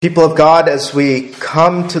People of God, as we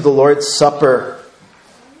come to the Lord's Supper,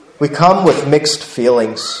 we come with mixed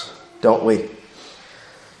feelings, don't we?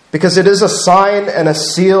 Because it is a sign and a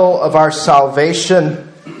seal of our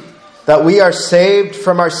salvation that we are saved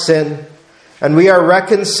from our sin and we are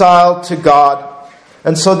reconciled to God.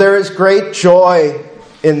 And so there is great joy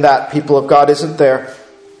in that, people of God, isn't there?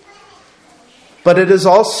 But it is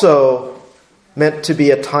also meant to be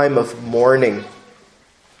a time of mourning.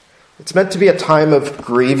 It's meant to be a time of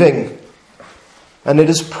grieving. And it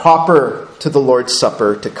is proper to the Lord's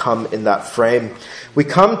Supper to come in that frame. We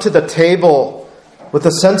come to the table with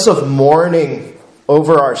a sense of mourning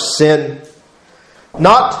over our sin.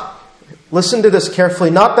 Not, listen to this carefully,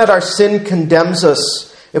 not that our sin condemns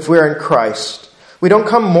us if we are in Christ. We don't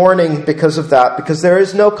come mourning because of that, because there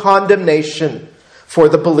is no condemnation for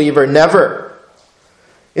the believer, never.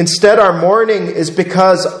 Instead, our mourning is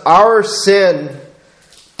because our sin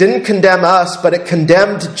didn't condemn us, but it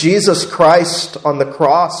condemned Jesus Christ on the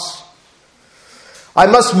cross. I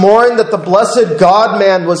must mourn that the blessed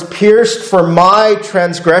God-man was pierced for my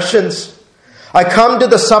transgressions. I come to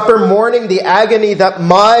the supper mourning the agony that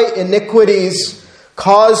my iniquities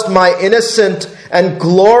caused my innocent and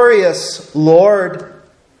glorious Lord.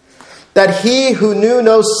 That he who knew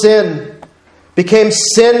no sin became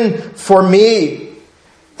sin for me,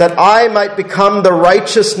 that I might become the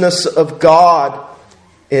righteousness of God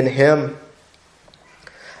in him.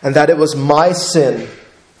 And that it was my sin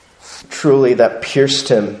truly that pierced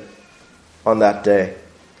him on that day.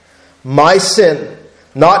 My sin,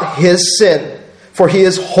 not his sin, for he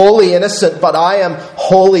is wholly innocent, but I am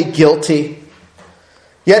wholly guilty.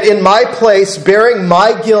 Yet in my place, bearing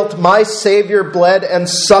my guilt, my Savior bled and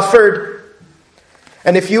suffered.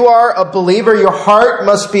 And if you are a believer, your heart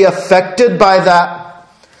must be affected by that,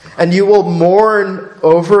 and you will mourn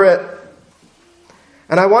over it.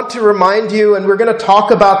 And I want to remind you, and we're going to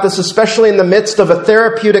talk about this, especially in the midst of a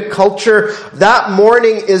therapeutic culture, that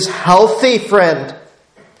mourning is healthy, friend.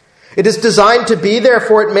 It is designed to be there,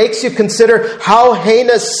 for it makes you consider how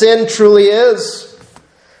heinous sin truly is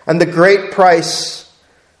and the great price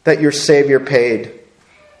that your Savior paid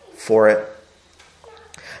for it.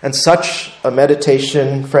 And such a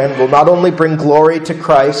meditation, friend, will not only bring glory to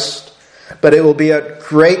Christ, but it will be a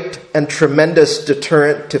great and tremendous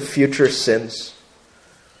deterrent to future sins.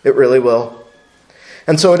 It really will.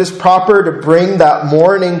 And so it is proper to bring that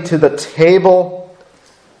mourning to the table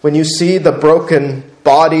when you see the broken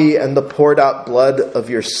body and the poured out blood of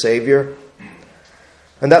your Savior.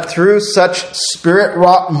 And that through such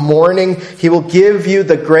spirit-wrought mourning, he will give you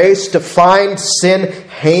the grace to find sin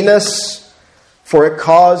heinous, for it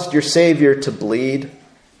caused your Savior to bleed.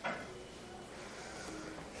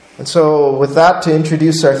 And so with that, to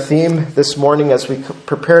introduce our theme this morning as we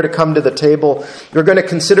prepare to come to the table, we're going to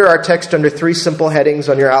consider our text under three simple headings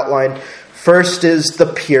on your outline. First is the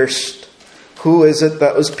pierced. Who is it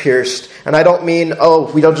that was pierced? And I don't mean,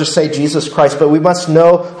 we don't just say Jesus Christ, but we must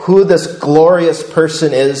know who this glorious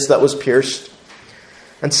person is that was pierced.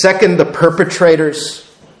 And second, the perpetrators.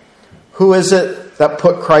 Who is it that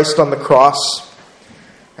put Christ on the cross?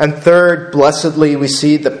 And third, blessedly, we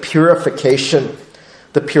see the purification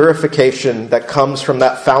that comes from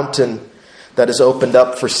that fountain that is opened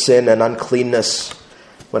up for sin and uncleanness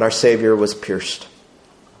when our Savior was pierced.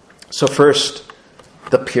 So first,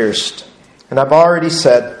 the pierced. And I've already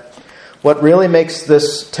said, what really makes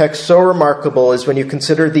this text so remarkable is when you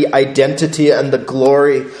consider the identity and the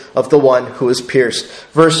glory of the one who is pierced.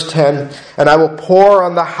 Verse 10, and I will pour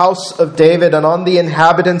on the house of David and on the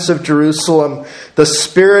inhabitants of Jerusalem the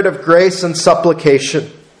spirit of grace and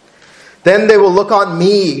supplication. Then they will look on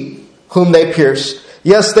me, whom they pierced.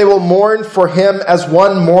 Yes, they will mourn for him as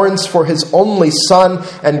one mourns for his only son,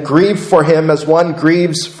 and grieve for him as one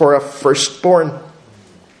grieves for a firstborn.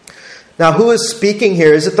 Now, who is speaking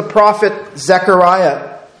here? Is it the prophet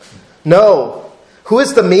Zechariah? No. Who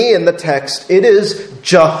is the me in the text? It is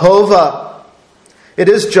Jehovah. It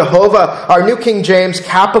is Jehovah. Our New King James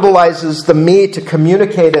capitalizes the me to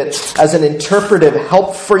communicate it as an interpretive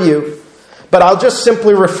help for you. But I'll just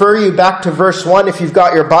simply refer you back to verse 1 if you've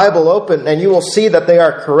got your Bible open, and you will see that they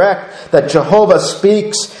are correct, that Jehovah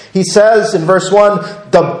speaks. He says in verse 1,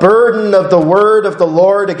 the burden of the word of the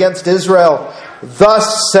Lord against Israel.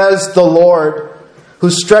 Thus says the Lord, who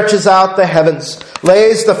stretches out the heavens,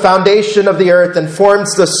 lays the foundation of the earth, and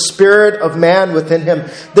forms the spirit of man within him.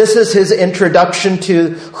 This is his introduction to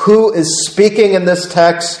who is speaking in this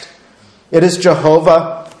text. It is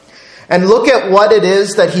Jehovah. And look at what it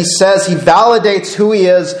is that he says. He validates who he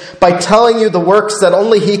is by telling you the works that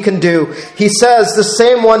only he can do. He says, the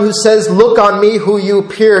same one who says, look on me who you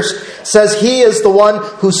pierced, says he is the one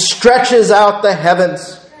who stretches out the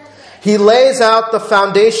heavens. He lays out the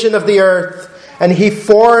foundation of the earth, and he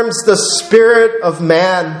forms the spirit of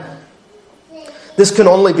man. This can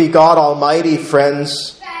only be God Almighty,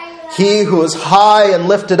 friends. He who is high and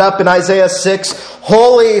lifted up in Isaiah 6,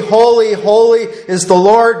 "Holy, holy, holy is the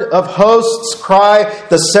Lord of hosts," cry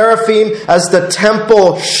the seraphim as the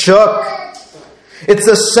temple shook. It's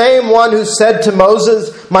the same one who said to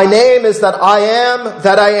Moses, "My name is that I am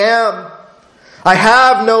that I am. I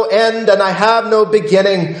have no end and I have no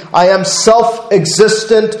beginning. I am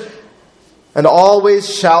self-existent and always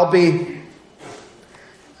shall be."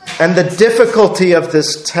 And the difficulty of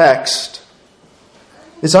this text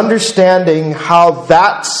is understanding how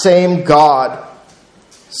that same God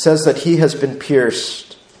says that he has been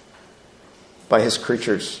pierced by his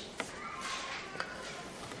creatures.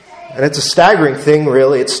 And it's a staggering thing,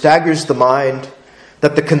 really. It staggers the mind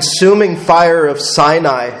that the consuming fire of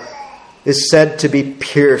Sinai is said to be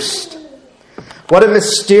pierced. What a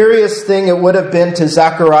mysterious thing it would have been to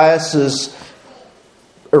Zacharias'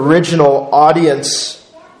 original audience.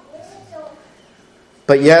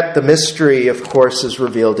 But yet the mystery, of course, is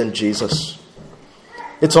revealed in Jesus.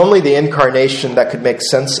 It's only the incarnation that could make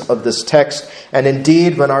sense of this text. And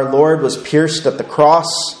indeed, when our Lord was pierced at the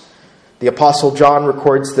cross, the Apostle John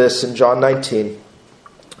records this in John 19.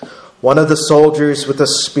 One of the soldiers with a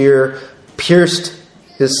spear pierced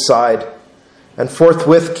his side, and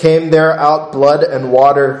forthwith came there out blood and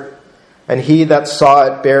water. And he that saw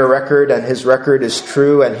it bare record, and his record is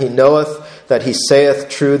true, and he knoweth that he saith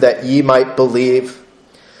true, that ye might believe.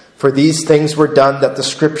 For these things were done, that the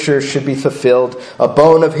scripture should be fulfilled. A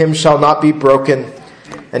bone of him shall not be broken.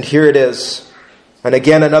 And here it is. And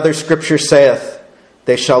again another scripture saith,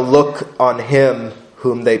 they shall look on him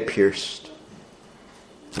whom they pierced.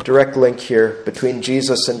 It's a direct link here between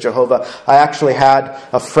Jesus and Jehovah. I actually had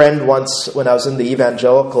a friend once when I was in the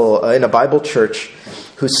evangelical, in a Bible church,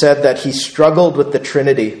 who said that he struggled with the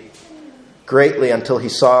Trinity greatly until he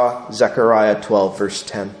saw Zechariah 12, verse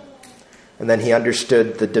 10. And then he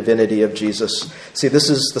understood the divinity of Jesus. See, this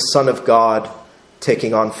is the Son of God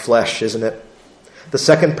taking on flesh, isn't it? The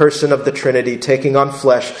second person of the Trinity taking on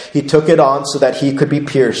flesh. He took it on so that he could be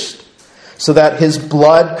pierced, so that his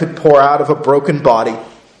blood could pour out of a broken body.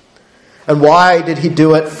 And why did he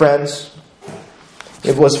do it, friends?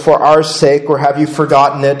 It was for our sake, or have you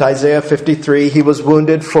forgotten it? Isaiah 53, he was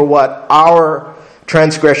wounded for what? Our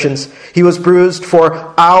transgressions. He was bruised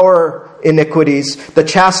for our iniquities. The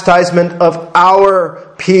chastisement of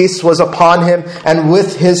our peace was upon him, and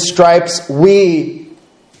with his stripes we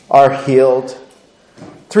are healed.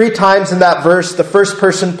 3 times in that verse, the first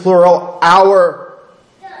person plural, our,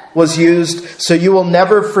 was used, so you will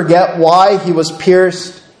never forget why he was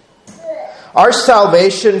pierced. Our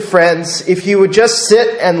salvation, friends, if you would just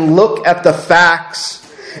sit and look at the facts,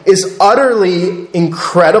 is utterly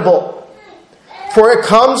incredible. For it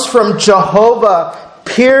comes from Jehovah,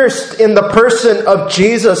 pierced in the person of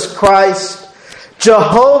Jesus Christ.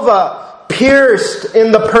 Jehovah, pierced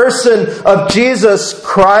in the person of Jesus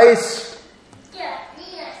Christ.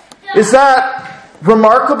 Is that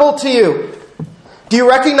remarkable to you? Do you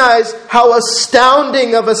recognize how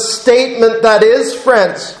astounding of a statement that is,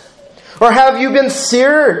 friends? Or have you been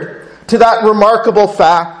seared to that remarkable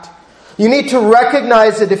fact? You need to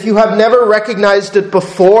recognize it if you have never recognized it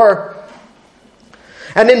before.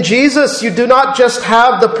 And in Jesus, you do not just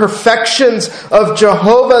have the perfections of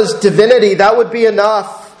Jehovah's divinity. That would be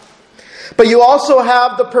enough. But you also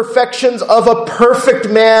have the perfections of a perfect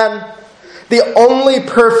man. The only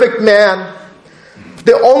perfect man.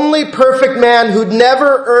 The only perfect man who'd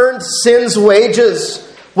never earned sin's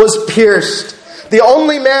wages was pierced. The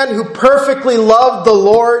only man who perfectly loved the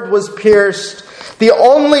Lord was pierced. The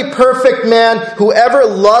only perfect man who ever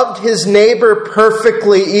loved his neighbor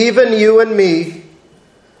perfectly, even you and me,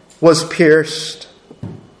 was pierced.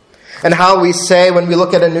 And how we say when we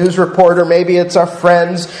look at a news report, or maybe it's our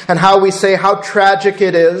friends, and how we say how tragic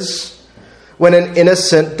it is when an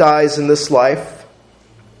innocent dies in this life.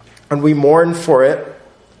 And we mourn for it,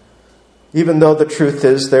 even though the truth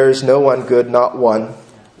is there is no one good, not one.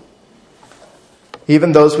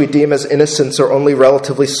 Even those we deem as innocents are only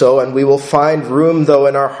relatively so, and we will find room, though,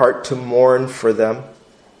 in our heart to mourn for them.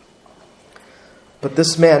 But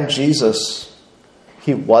this man, Jesus,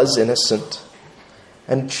 he was innocent.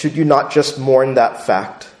 And should you not just mourn that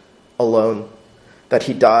fact alone, that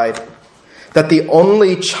he died? That the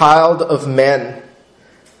only child of men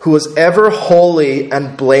who was ever holy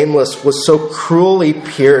and blameless was so cruelly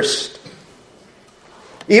pierced.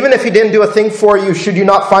 Even if he didn't do a thing for you, should you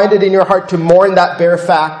not find it in your heart to mourn that bare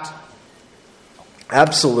fact?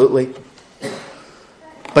 Absolutely.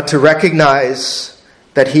 But to recognize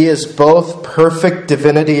that he is both perfect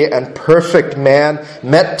divinity and perfect man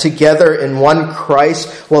met together in one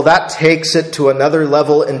Christ, well, that takes it to another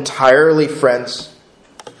level entirely, friends.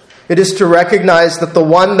 It is to recognize that the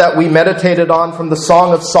one that we meditated on from the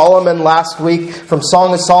Song of Solomon last week, from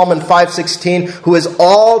Song of Solomon 5:16, who is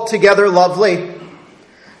altogether lovely,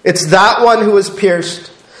 it's that one who is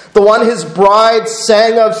pierced. The one his bride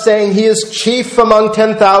sang of, saying, he is chief among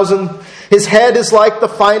 10,000. His head is like the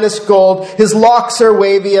finest gold. His locks are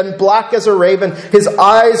wavy and black as a raven. His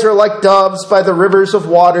eyes are like doves by the rivers of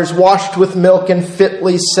waters, washed with milk and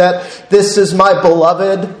fitly set. This is my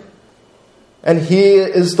beloved, and he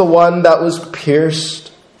is the one that was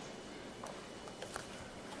pierced.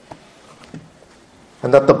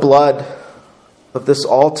 And that the blood of this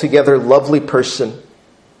altogether lovely person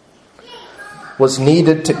was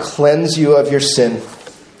needed to cleanse you of your sin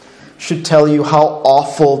should tell you how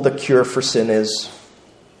awful the cure for sin is.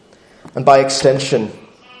 And by extension,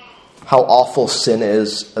 how awful sin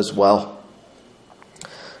is as well.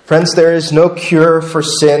 Friends, there is no cure for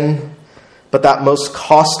sin but that most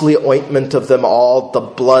costly ointment of them all, the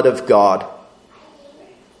blood of God.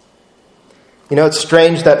 You know, it's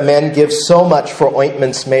strange that men give so much for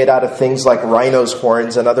ointments made out of things like rhino's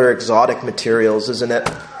horns and other exotic materials, isn't it?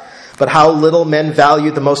 But how little men value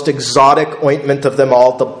the most exotic ointment of them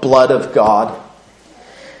all, the blood of God.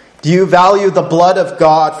 Do you value the blood of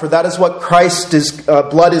God? For that is what Christ's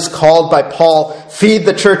blood is called by Paul. Feed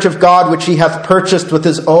the church of God, which he hath purchased with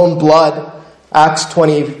his own blood. Acts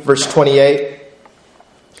 20, verse 28.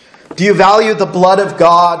 Do you value the blood of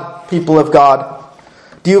God, people of God?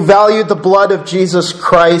 Do you value the blood of Jesus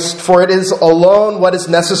Christ? For it is alone what is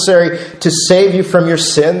necessary to save you from your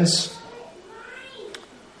sins.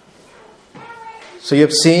 So you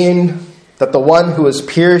have seen that the one who is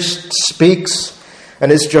pierced speaks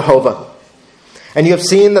and is Jehovah. And you have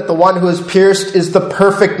seen that the one who is pierced is the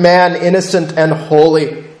perfect man, innocent and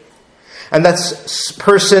holy. And that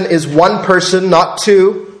person is one person, not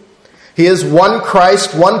two. He is one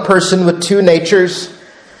Christ, one person with two natures.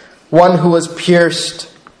 One who was pierced.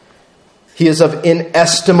 He is of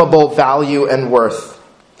inestimable value and worth.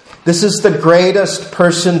 This is the greatest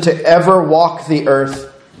person to ever walk the earth.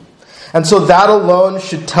 And so that alone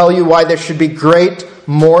should tell you why there should be great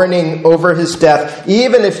mourning over his death,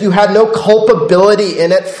 even if you had no culpability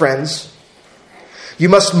in it, friends. You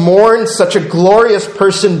must mourn such a glorious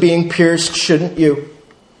person being pierced, shouldn't you?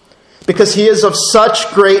 Because he is of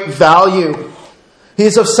such great value. He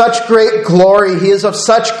is of such great glory. He is of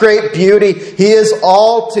such great beauty. He is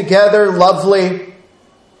altogether lovely.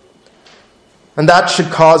 And that should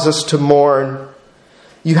cause us to mourn.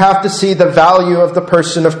 You have to see the value of the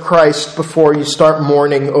person of Christ before you start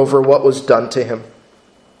mourning over what was done to him.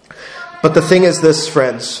 But the thing is this,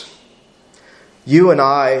 friends. You and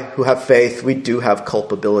I who have faith, we do have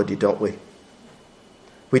culpability, don't we?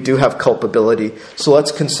 We do have culpability. So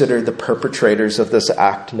let's consider the perpetrators of this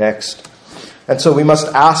act next. And so we must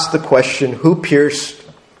ask the question, who pierced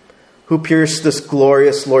this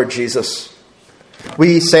glorious Lord Jesus?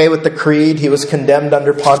 We say with the creed, he was condemned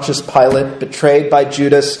under Pontius Pilate, betrayed by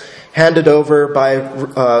Judas, handed over by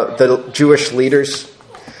the Jewish leaders.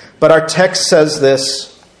 But our text says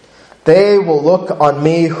this, they will look on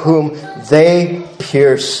me whom they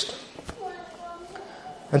pierced.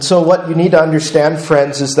 And so what you need to understand,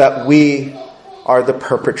 friends, is that we are the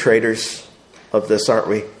perpetrators of this, aren't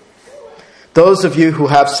we? Those of you who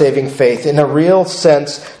have saving faith, in a real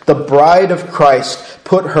sense, the bride of Christ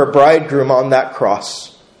put her bridegroom on that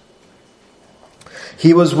cross.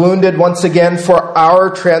 He was wounded once again for our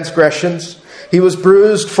transgressions. He was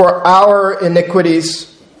bruised for our iniquities.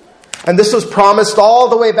 And this was promised all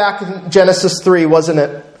the way back in Genesis 3, wasn't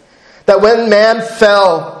it? That when man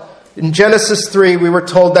fell, in Genesis 3, we were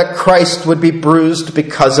told that Christ would be bruised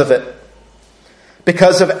because of it.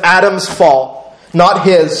 Because of Adam's fall. Not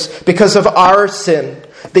his, because of our sin.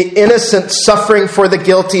 The innocent suffering for the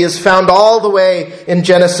guilty is found all the way in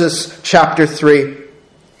Genesis chapter 3.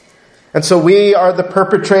 And so we are the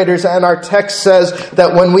perpetrators, and our text says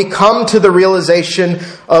that when we come to the realization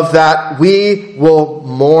of that, we will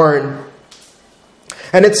mourn.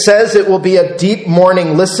 And it says it will be a deep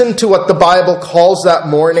mourning. Listen to what the Bible calls that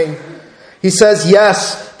mourning. He says,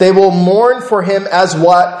 yes, they will mourn for him as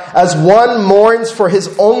what? As one mourns for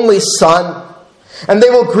his only son. And they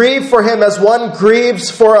will grieve for him as one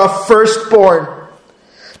grieves for a firstborn.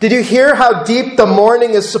 Did you hear how deep the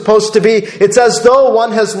mourning is supposed to be? It's as though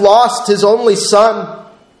one has lost his only son.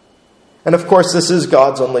 And of course, this is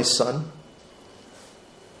God's only son.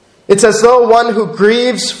 It's as though one who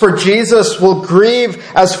grieves for Jesus will grieve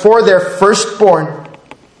as for their firstborn.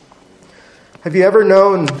 Have you ever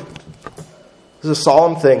known It's a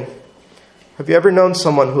solemn thing. Have you ever known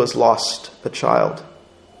someone who has lost a child?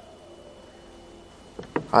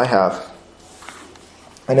 I have.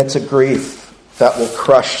 And it's a grief that will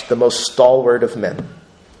crush the most stalwart of men.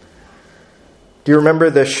 Do you remember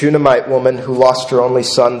the Shunammite woman who lost her only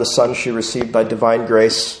son, the son she received by divine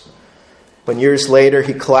grace? When years later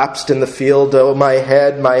he collapsed in the field, "Oh, my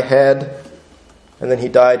head," and then he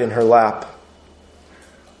died in her lap.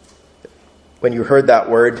 When you heard that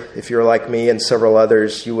word, if you're like me and several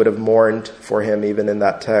others, you would have mourned for him even in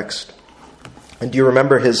that text. And do you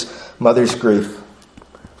remember his mother's grief?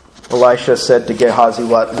 Elisha said to Gehazi,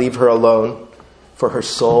 "What? Leave her alone, for her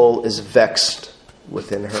soul is vexed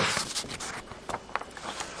within her."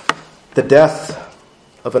 The death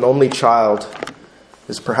of an only child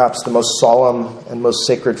is perhaps the most solemn and most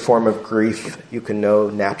sacred form of grief you can know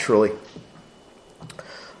naturally.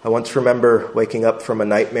 I once remember waking up from a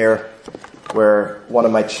nightmare where one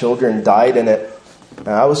of my children died in it. And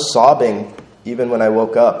I was sobbing even when I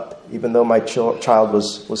woke up, even though my child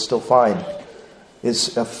was still fine.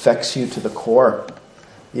 It affects you to the core,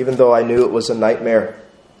 even though I knew it was a nightmare.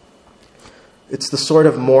 It's the sort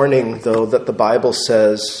of mourning, though, that the Bible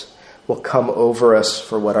says will come over us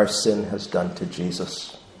for what our sin has done to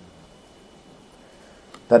Jesus.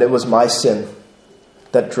 That it was my sin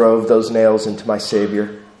that drove those nails into my Savior.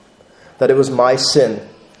 That it was my sin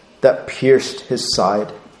that pierced his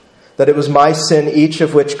side. That it was my sin, each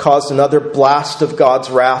of which caused another blast of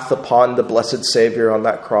God's wrath upon the blessed Savior on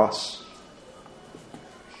that cross.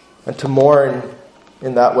 And to mourn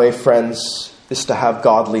in that way, friends, is to have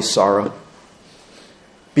godly sorrow.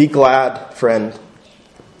 Be glad, friend,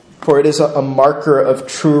 for it is a marker of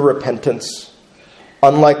true repentance,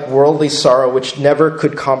 unlike worldly sorrow, which never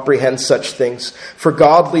could comprehend such things. For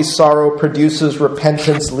godly sorrow produces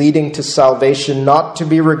repentance leading to salvation, not to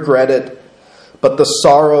be regretted, but the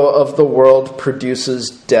sorrow of the world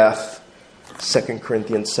produces death. 2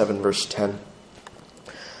 Corinthians 7, verse 10.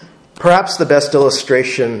 Perhaps the best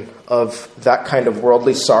illustration of that kind of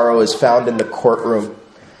worldly sorrow is found in the courtroom.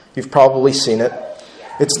 You've probably seen it.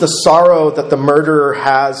 It's the sorrow that the murderer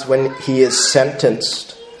has when he is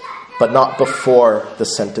sentenced, but not before the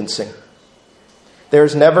sentencing.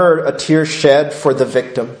 There's never a tear shed for the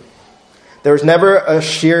victim. There's never a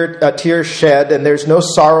tear shed, and there's no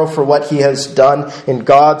sorrow for what he has done in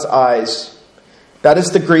God's eyes. That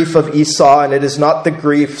is the grief of Esau, and it is not the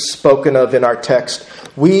grief spoken of in our text.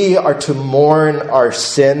 We are to mourn our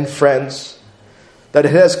sin, friends, that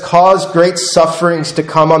it has caused great sufferings to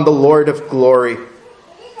come on the Lord of glory.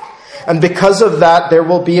 And because of that, there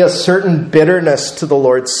will be a certain bitterness to the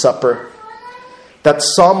Lord's Supper that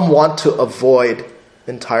some want to avoid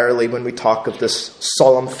entirely when we talk of this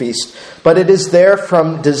solemn feast. But it is there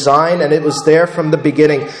from design, and it was there from the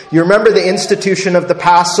beginning. You remember the institution of the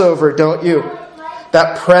Passover, don't you?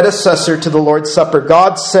 That predecessor to the Lord's Supper.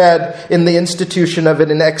 God said in the institution of it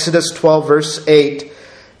in Exodus 12, verse 8,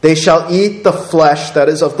 "They shall eat the flesh, that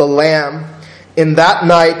is, of the lamb, in that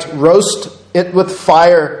night, roast it with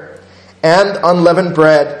fire and unleavened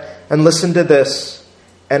bread," and listen to this,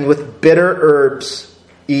 "and with bitter herbs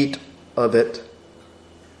eat of it."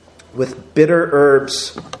 With bitter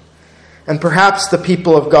herbs. And perhaps the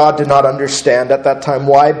people of God did not understand at that time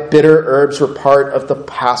why bitter herbs were part of the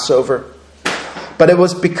Passover. But it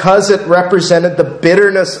was because it represented the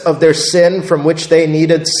bitterness of their sin from which they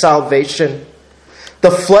needed salvation.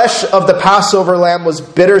 The flesh of the Passover lamb was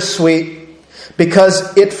bittersweet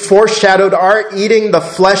because it foreshadowed our eating the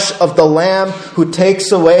flesh of the Lamb who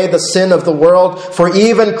takes away the sin of the world. For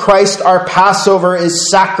even Christ, our Passover, is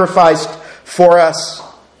sacrificed for us.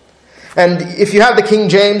 And if you have the King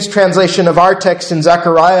James translation of our text in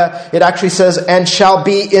Zechariah, it actually says, "and shall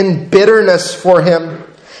be in bitterness for him,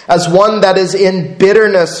 as one that is in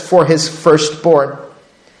bitterness for his firstborn."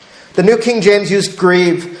 The New King James used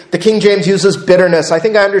grieve. The King James uses bitterness. I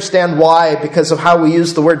think I understand why, because of how we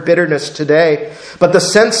use the word bitterness today. But the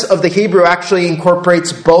sense of the Hebrew actually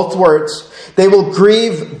incorporates both words. They will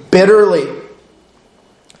grieve bitterly.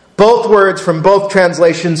 Both words from both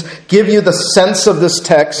translations give you the sense of this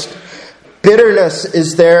text. Bitterness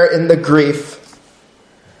is there in the grief.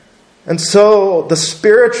 And so the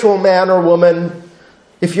spiritual man or woman,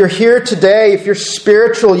 if you're here today, if you're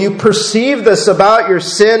spiritual, you perceive this about your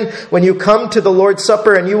sin when you come to the Lord's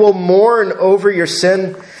Supper, and you will mourn over your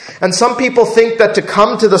sin. And some people think that to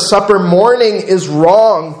come to the supper mourning is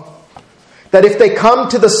wrong. That if they come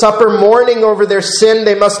to the supper mourning over their sin,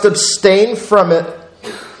 they must abstain from it.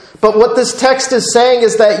 But what this text is saying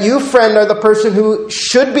is that you, friend, are the person who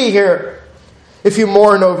should be here if you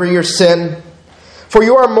mourn over your sin. For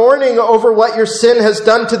you are mourning over what your sin has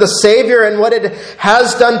done to the Savior and what it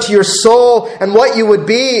has done to your soul and what you would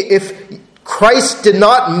be if Christ did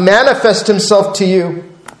not manifest himself to you.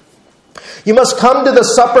 You must come to the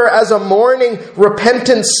supper as a mourning,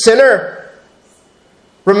 repentant sinner,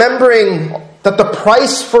 remembering that the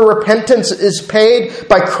price for repentance is paid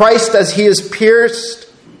by Christ as he is pierced.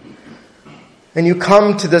 And you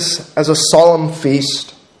come to this as a solemn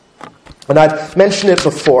feast. And I've mentioned it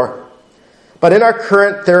before. But in our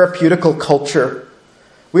current therapeutical culture,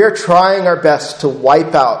 we are trying our best to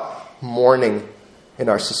wipe out mourning in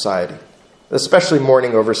our society, especially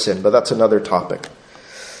mourning over sin, but that's another topic.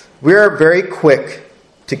 We are very quick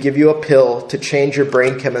to give you a pill to change your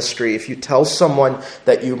brain chemistry if you tell someone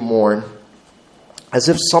that you mourn, as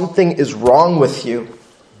if something is wrong with you.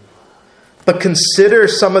 But consider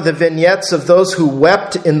some of the vignettes of those who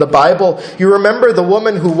wept in the Bible. You remember the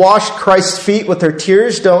woman who washed Christ's feet with her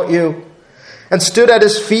tears, don't you? And stood at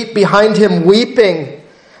his feet behind him weeping.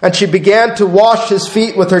 And she began to wash his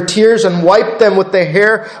feet with her tears and wiped them with the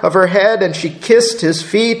hair of her head. And she kissed his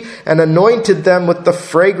feet and anointed them with the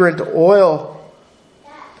fragrant oil.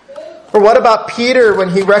 Or what about Peter when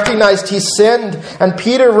he recognized he sinned? And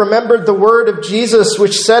Peter remembered the word of Jesus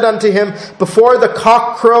which said unto him, before the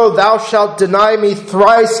cock crow thou shalt deny me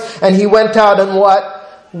thrice. And he went out and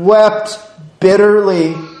what? Wept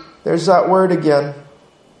bitterly. There's that word again.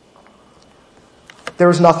 There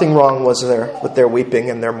was nothing wrong, was there, with their weeping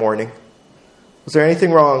and their mourning? Was there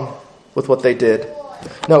anything wrong with what they did?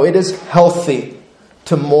 No, it is healthy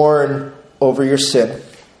to mourn over your sin.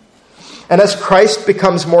 And as Christ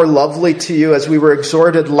becomes more lovely to you, as we were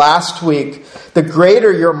exhorted last week, the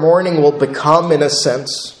greater your mourning will become in a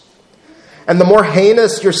sense. And the more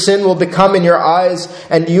heinous your sin will become in your eyes,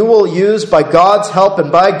 and you will use, by God's help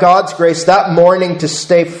and by God's grace, that mourning to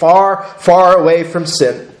stay far, far away from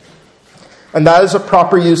sin. And that is a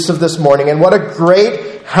proper use of this morning. And what a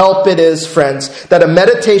great help it is, friends, that a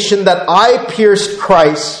meditation that I pierced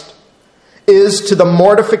Christ is to the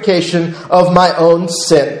mortification of my own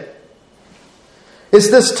sin.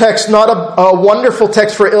 Is this text not a wonderful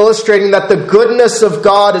text for illustrating that the goodness of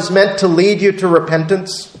God is meant to lead you to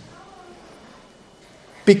repentance?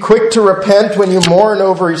 Be quick to repent when you mourn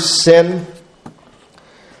over sin.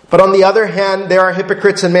 But on the other hand, there are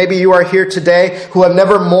hypocrites, and maybe you are here today, who have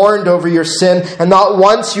never mourned over your sin, and not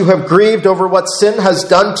once you have grieved over what sin has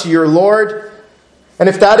done to your Lord. And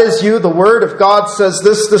if that is you, the Word of God says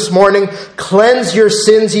this morning, cleanse your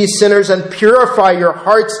sins, ye sinners, and purify your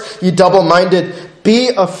hearts, ye double-minded. Be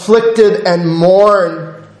afflicted and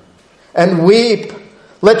mourn and weep.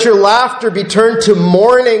 Let your laughter be turned to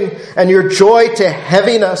mourning and your joy to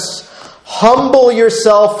heaviness. Humble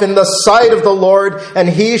yourself in the sight of the Lord, and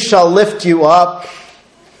he shall lift you up.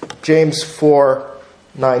 James 4,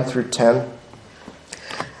 9 through 10.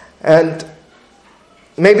 And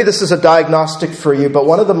maybe this is a diagnostic for you, but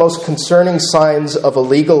one of the most concerning signs of a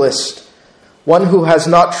legalist, one who has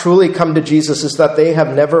not truly come to Jesus, is that they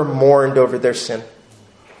have never mourned over their sin.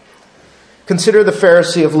 Consider the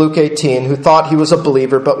Pharisee of Luke 18, who thought he was a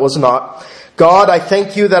believer but was not. God, I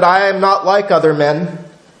thank you that I am not like other men,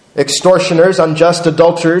 extortioners, unjust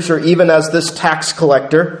adulterers, or even as this tax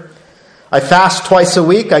collector. I fast twice a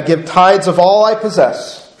week. I give tithes of all I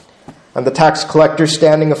possess. And the tax collector,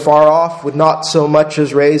 standing afar off, would not so much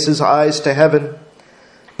as raise his eyes to heaven,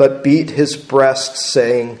 but beat his breast,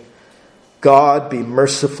 saying, God, be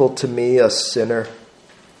merciful to me, a sinner.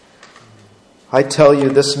 I tell you,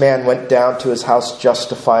 this man went down to his house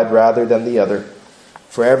justified rather than the other.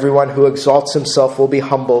 For everyone who exalts himself will be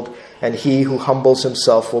humbled, and he who humbles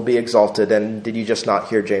himself will be exalted. And did you just not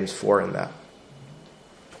hear James 4 in that?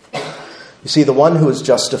 You see, the one who is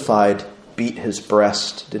justified beat his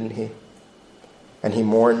breast, didn't he? And he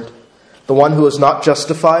mourned. The one who is not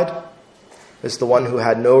justified is the one who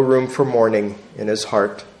had no room for mourning in his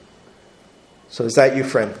heart. So is that you,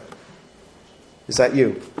 friend? Is that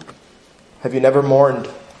you? Have you never mourned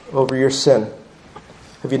over your sin?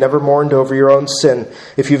 Have you never mourned over your own sin?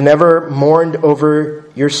 If you've never mourned over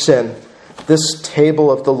your sin, this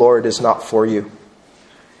table of the Lord is not for you.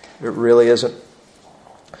 It really isn't.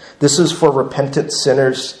 This is for repentant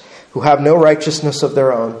sinners who have no righteousness of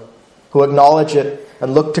their own, who acknowledge it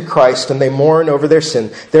and look to Christ, and they mourn over their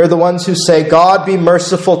sin. They're the ones who say, God, be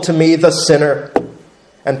merciful to me, the sinner,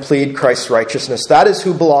 and plead Christ's righteousness. That is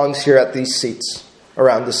who belongs here at these seats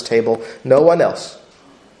around this table. No one else.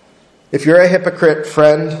 If you're a hypocrite,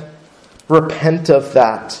 friend, repent of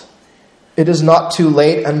that. It is not too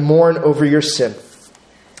late, and mourn over your sin.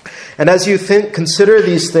 And as you consider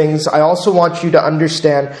these things, I also want you to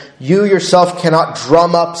understand you yourself cannot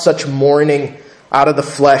drum up such mourning out of the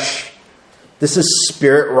flesh. This is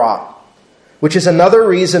spirit wrought, which is another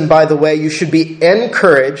reason, by the way, you should be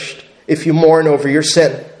encouraged if you mourn over your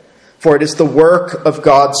sin, for it is the work of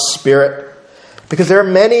God's Spirit. Because there are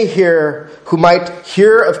many here who might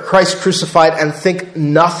hear of Christ crucified and think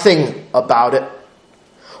nothing about it.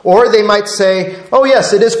 Or they might say, oh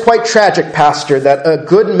yes, it is quite tragic, Pastor, that a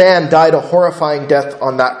good man died a horrifying death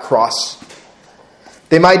on that cross.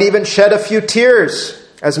 They might even shed a few tears,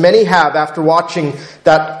 as many have after watching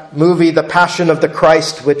that movie, The Passion of the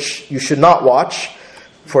Christ, which you should not watch,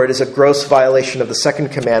 for it is a gross violation of the second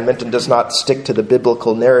commandment and does not stick to the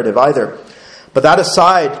biblical narrative either. But that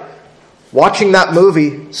aside, watching that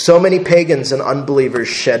movie, so many pagans and unbelievers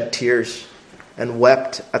shed tears and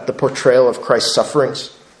wept at the portrayal of Christ's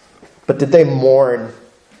sufferings. But did they mourn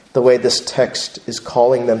the way this text is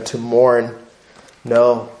calling them to mourn?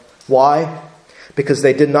 No. Why? Because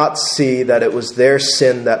they did not see that it was their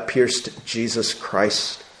sin that pierced Jesus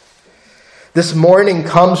Christ. This mourning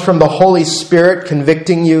comes from the Holy Spirit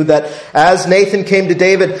convicting you that as Nathan came to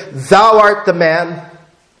David, thou art the man,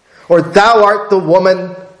 or thou art the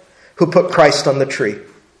woman who put Christ on the tree.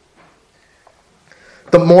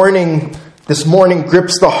 This mourning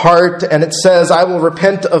grips the heart, and it says, I will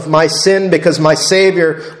repent of my sin because my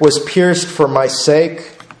Savior was pierced for my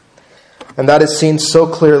sake. And that is seen so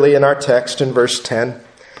clearly in our text in verse 10.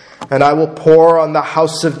 And I will pour on the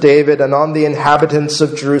house of David and on the inhabitants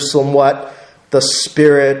of Jerusalem what? The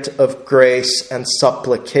Spirit of grace and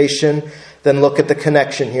supplication. Then look at the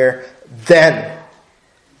connection here. Then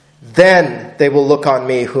they will look on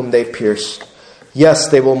me whom they pierced. Yes,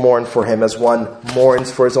 they will mourn for him as one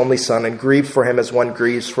mourns for his only son, and grieve for him as one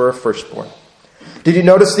grieves for a firstborn. Did you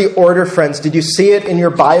notice the order, friends? Did you see it in your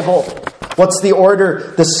Bible? What's the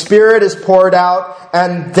order? The Spirit is poured out,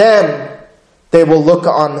 and then they will look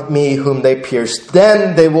on me whom they pierced.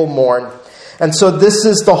 Then they will mourn. And so this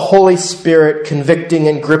is the Holy Spirit convicting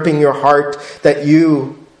and gripping your heart that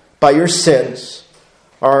you, by your sins,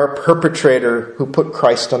 are a perpetrator who put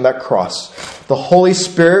Christ on that cross. The Holy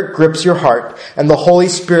Spirit grips your heart, and the Holy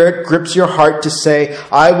Spirit grips your heart to say,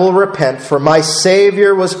 I will repent, for my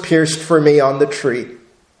Savior was pierced for me on the tree.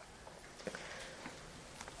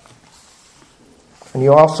 And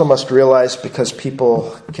you also must realize, because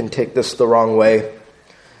people can take this the wrong way,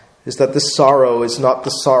 is that this sorrow is not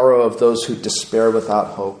the sorrow of those who despair without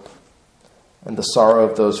hope, and the sorrow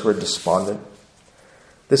of those who are despondent.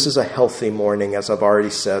 This is a healthy mourning, as I've already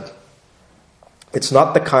said. It's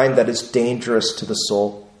not the kind that is dangerous to the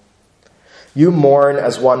soul. You mourn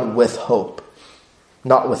as one with hope,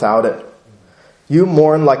 not without it. You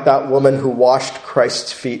mourn like that woman who washed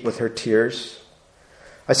Christ's feet with her tears.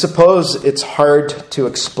 I suppose it's hard to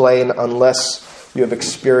explain unless you have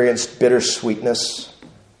experienced bittersweetness,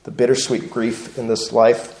 the bittersweet grief in this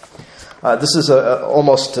life. This is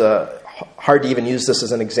almost hard to even use this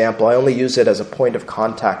as an example. I only use it as a point of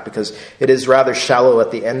contact because it is rather shallow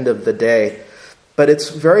at the end of the day. But it's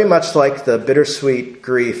very much like the bittersweet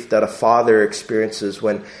grief that a father experiences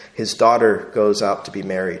when his daughter goes out to be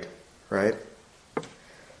married, right?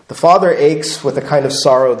 The father aches with a kind of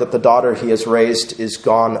sorrow that the daughter he has raised is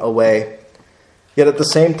gone away. Yet at the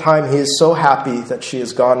same time, he is so happy that she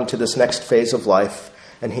has gone into this next phase of life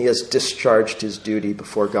and he has discharged his duty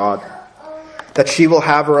before God. That she will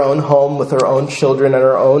have her own home with her own children and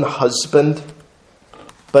her own husband.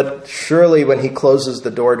 But surely when he closes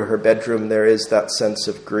the door to her bedroom, there is that sense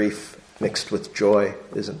of grief mixed with joy,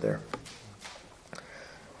 isn't there?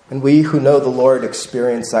 And we who know the Lord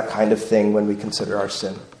experience that kind of thing when we consider our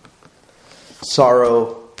sin.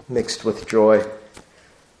 Sorrow mixed with joy.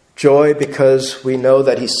 Joy because we know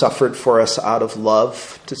that he suffered for us out of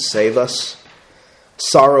love to save us.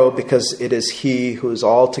 Sorrow because it is he who is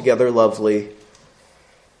altogether lovely.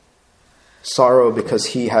 Sorrow because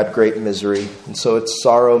he had great misery. And so it's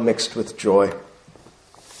sorrow mixed with joy.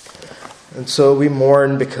 And so we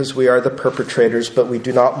mourn because we are the perpetrators, but we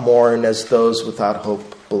do not mourn as those without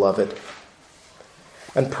hope, beloved.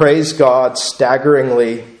 And praise God,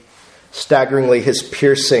 staggeringly, his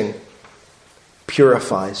piercing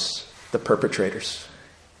purifies the perpetrators.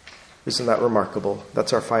 Isn't that remarkable?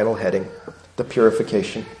 That's our final heading, the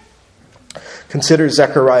purification. Consider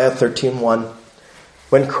Zechariah 13:1.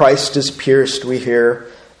 When Christ is pierced, we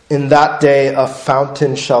hear, in that day a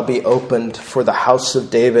fountain shall be opened for the house of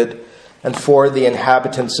David and for the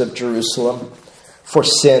inhabitants of Jerusalem, for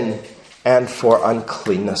sin and for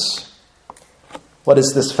uncleanness. What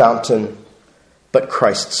is this fountain but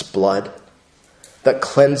Christ's blood that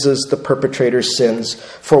cleanses the perpetrator's sins?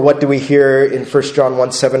 For what do we hear in 1 John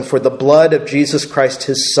 1:7? For the blood of Jesus Christ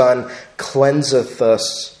his Son cleanseth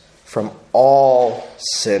us from all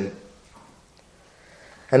sin.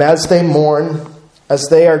 And as they mourn, as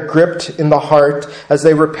they are gripped in the heart, as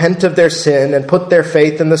they repent of their sin and put their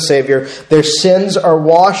faith in the Savior, their sins are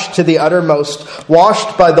washed to the uttermost,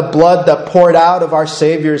 washed by the blood that poured out of our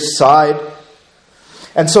Savior's side.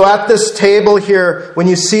 And so at this table here, when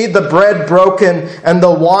you see the bread broken and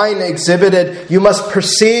the wine exhibited, you must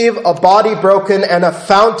perceive a body broken and a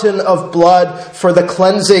fountain of blood for the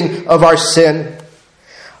cleansing of our sin.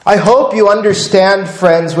 I hope you understand,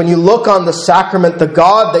 friends, when you look on the sacrament, the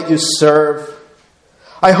God that you serve.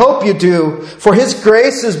 I hope you do, for His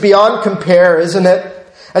grace is beyond compare, isn't it?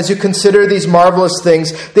 As you consider these marvelous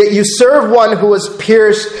things, that you serve one who was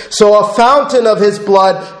pierced, so a fountain of His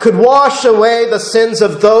blood could wash away the sins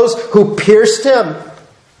of those who pierced Him.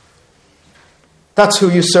 That's who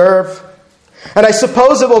you serve. And I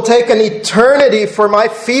suppose it will take an eternity for my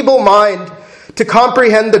feeble mind to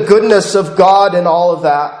comprehend the goodness of God in all of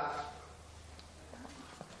that.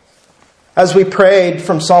 As we prayed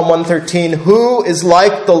from Psalm 113, who is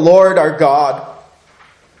like the Lord our God?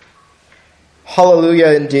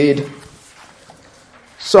 Hallelujah indeed.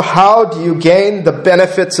 So how do you gain the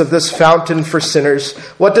benefits of this fountain for sinners?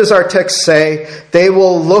 What does our text say? They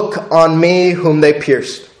will look on me whom they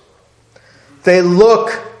pierced. They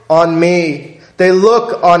look on me. They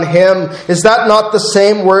look on Him. Is that not the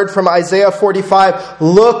same word from Isaiah 45?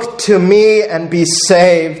 Look to me and be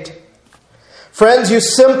saved. Friends, you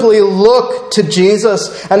simply look to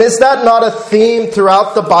Jesus. And is that not a theme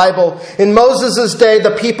throughout the Bible? In Moses' day,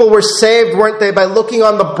 the people were saved, weren't they, by looking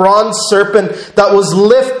on the bronze serpent that was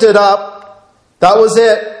lifted up. That was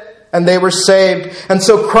it. And they were saved. And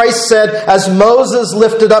so Christ said, as Moses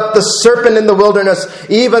lifted up the serpent in the wilderness,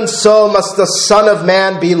 even so must the Son of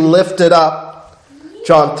Man be lifted up.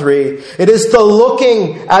 John 3. It is the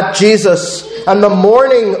looking at Jesus and the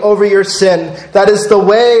mourning over your sin that is the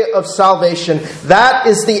way of salvation. That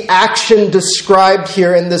is the action described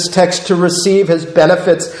here in this text to receive His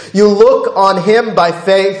benefits. You look on Him by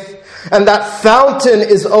faith, and that fountain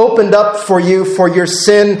is opened up for you for your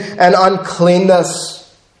sin and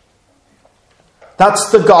uncleanness. That's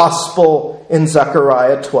the gospel in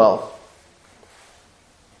Zechariah 12.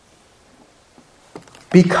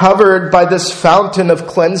 Be covered by this fountain of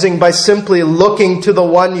cleansing by simply looking to the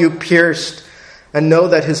one you pierced and know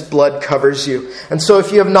that His blood covers you. And so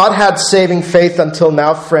if you have not had saving faith until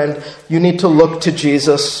now, friend, you need to look to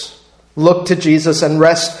Jesus. Look to Jesus and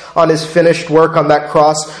rest on His finished work on that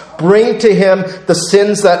cross. Bring to Him the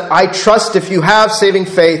sins that I trust, if you have saving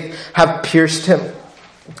faith, have pierced Him.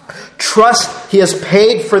 Trust He has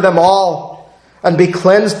paid for them all and be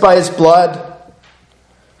cleansed by His blood.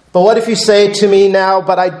 But what if you say to me now,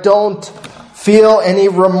 but I don't feel any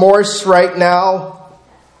remorse right now,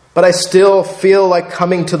 but I still feel like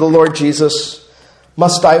coming to the Lord Jesus?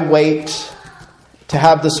 Must I wait to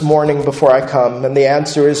have this morning before I come? And the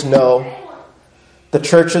answer is no. The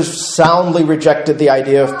church has soundly rejected the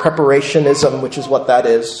idea of preparationism, which is what that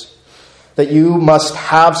is. That you must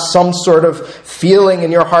have some sort of feeling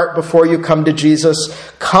in your heart before you come to Jesus.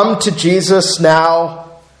 Come to Jesus now,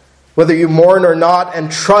 whether you mourn or not, and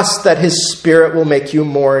trust that His Spirit will make you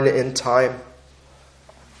mourn in time.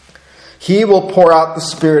 He will pour out the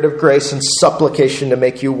Spirit of grace and supplication to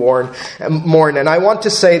make you mourn. And I want to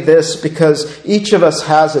say this because each of us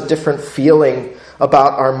has a different feeling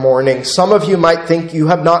about our mourning. Some of you might think you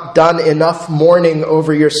have not done enough mourning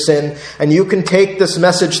over your sin, and you can take this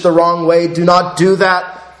message the wrong way. Do not do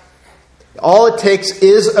that. All it takes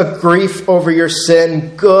is a grief over your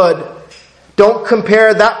sin. Good. Don't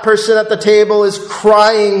compare. That person at the table is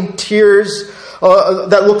crying tears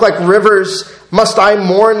that look like rivers. Must I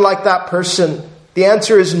mourn like that person? The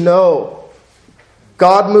answer is no.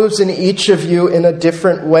 God moves in each of you in a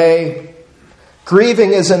different way.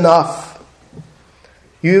 Grieving is enough.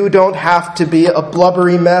 You don't have to be a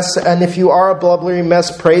blubbery mess. And if you are a blubbery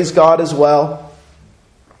mess, praise God as well.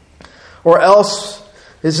 Or else,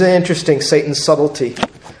 isn't it interesting, Satan's subtlety?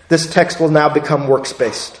 This text will now become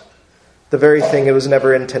works-based. The very thing it was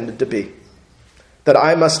never intended to be. That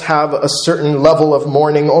I must have a certain level of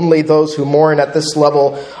mourning. Only those who mourn at this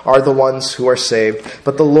level are the ones who are saved.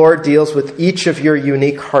 But the Lord deals with each of your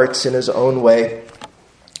unique hearts in His own way.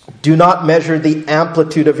 Do not measure the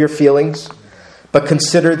amplitude of your feelings, but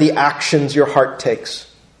consider the actions your heart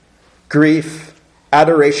takes. Grief,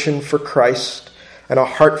 adoration for Christ, and a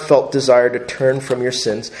heartfelt desire to turn from your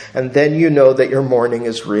sins. And then you know that your mourning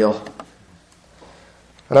is real.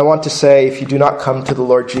 And I want to say, if you do not come to the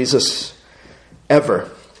Lord Jesus ever,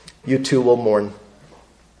 you too will mourn.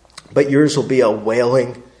 But yours will be a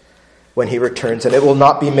wailing when He returns. And it will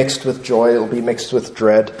not be mixed with joy. It will be mixed with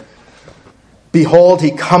dread. Behold,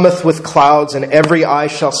 he cometh with clouds, and every eye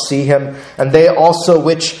shall see him, and they also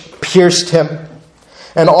which pierced him.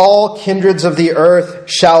 And all kindreds of the earth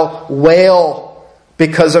shall wail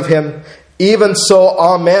because of him. Even so,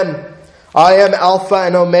 Amen. I am Alpha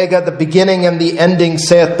and Omega, the beginning and the ending,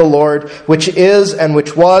 saith the Lord, which is and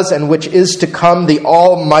which was and which is to come, the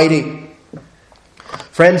Almighty.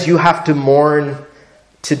 Friends, you have to mourn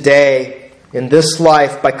today in this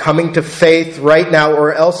life by coming to faith right now,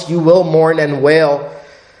 or else you will mourn and wail.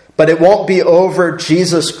 But it won't be over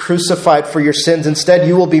Jesus crucified for your sins. Instead,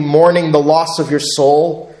 you will be mourning the loss of your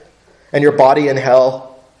soul and your body in hell.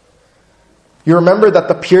 You remember that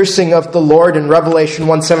the piercing of the Lord in Revelation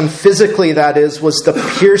 1:7, physically that is, was the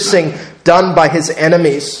piercing done by his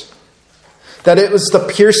enemies. That it was the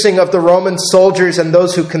piercing of the Roman soldiers and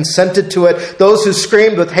those who consented to it, those who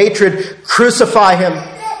screamed with hatred, "Crucify him."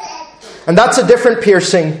 And that's a different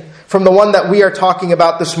piercing from the one that we are talking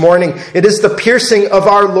about this morning. It is the piercing of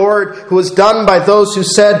our Lord, who was done by those who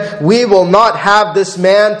said, "We will not have this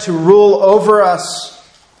man to rule over us."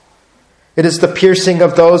 It is the piercing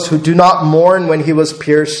of those who do not mourn when he was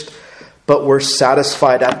pierced, but were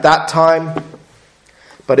satisfied at that time.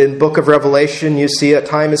 But in book of Revelation, you see a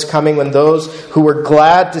time is coming when those who were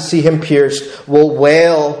glad to see him pierced will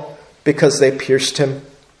wail because they pierced him.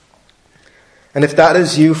 And if that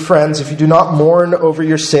is you, friends, if you do not mourn over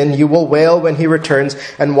your sin, you will wail when he returns.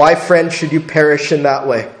 And why, friend, should you perish in that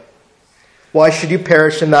way? Why should you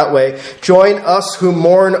perish in that way? Join us who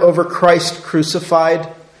mourn over Christ crucified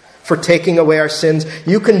for taking away our sins.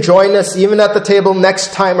 You can join us even at the table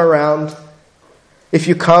next time around. If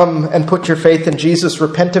you come and put your faith in Jesus,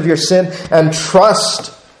 repent of your sin, and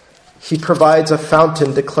trust he provides a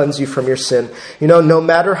fountain to cleanse you from your sin. You know, no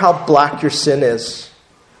matter how black your sin is,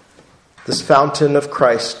 this fountain of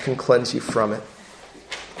Christ can cleanse you from it.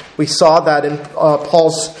 We saw that in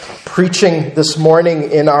Paul's preaching this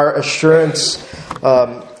morning in our assurance,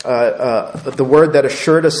 the word that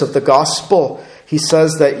assured us of the gospel. He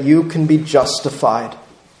says that you can be justified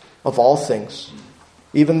of all things,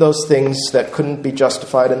 even those things that couldn't be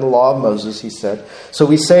justified in the law of Moses, he said. So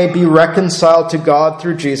we say, be reconciled to God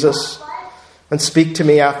through Jesus, and speak to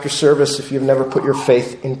me after service if you've never put your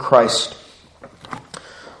faith in Christ.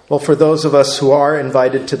 Well, for those of us who are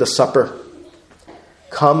invited to the supper,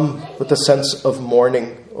 come with a sense of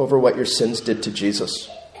mourning over what your sins did to Jesus.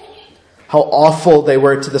 How awful they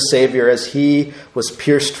were to the Savior as he was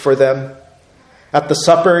pierced for them. At the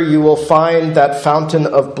supper, you will find that fountain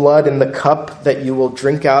of blood in the cup that you will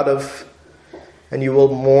drink out of, and you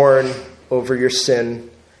will mourn over your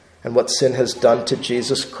sin and what sin has done to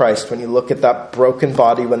Jesus Christ. When you look at that broken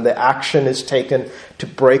body, when the action is taken to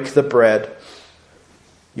break the bread,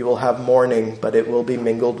 you will have mourning, but it will be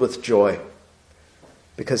mingled with joy.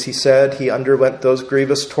 Because he said he underwent those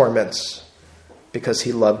grievous torments because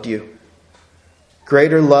he loved you.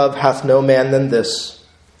 Greater love hath no man than this,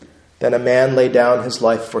 than a man lay down his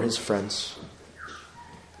life for his friends.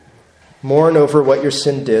 Mourn over what your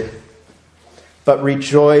sin did, but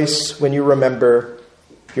rejoice when you remember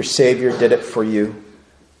your Savior did it for you.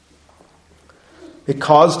 It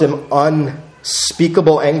caused him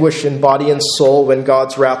unspeakable anguish in body and soul when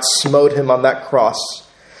God's wrath smote him on that cross.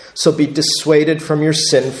 So be dissuaded from your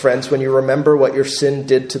sin, friends, when you remember what your sin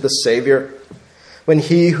did to the Savior. When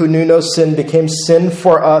he who knew no sin became sin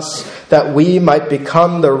for us, that we might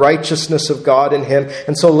become the righteousness of God in him.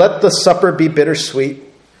 And so let the supper be bittersweet.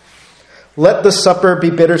 Let the supper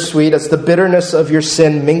be bittersweet as the bitterness of your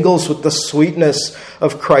sin mingles with the sweetness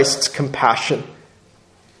of Christ's compassion.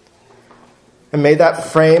 And may that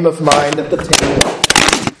frame of mind at the table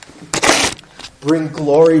bring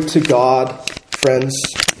glory to God, friends,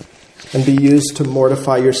 and be used to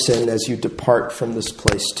mortify your sin as you depart from this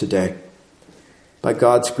place today. By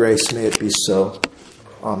God's grace, may it be so.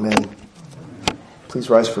 Amen. Please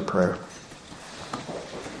rise for prayer.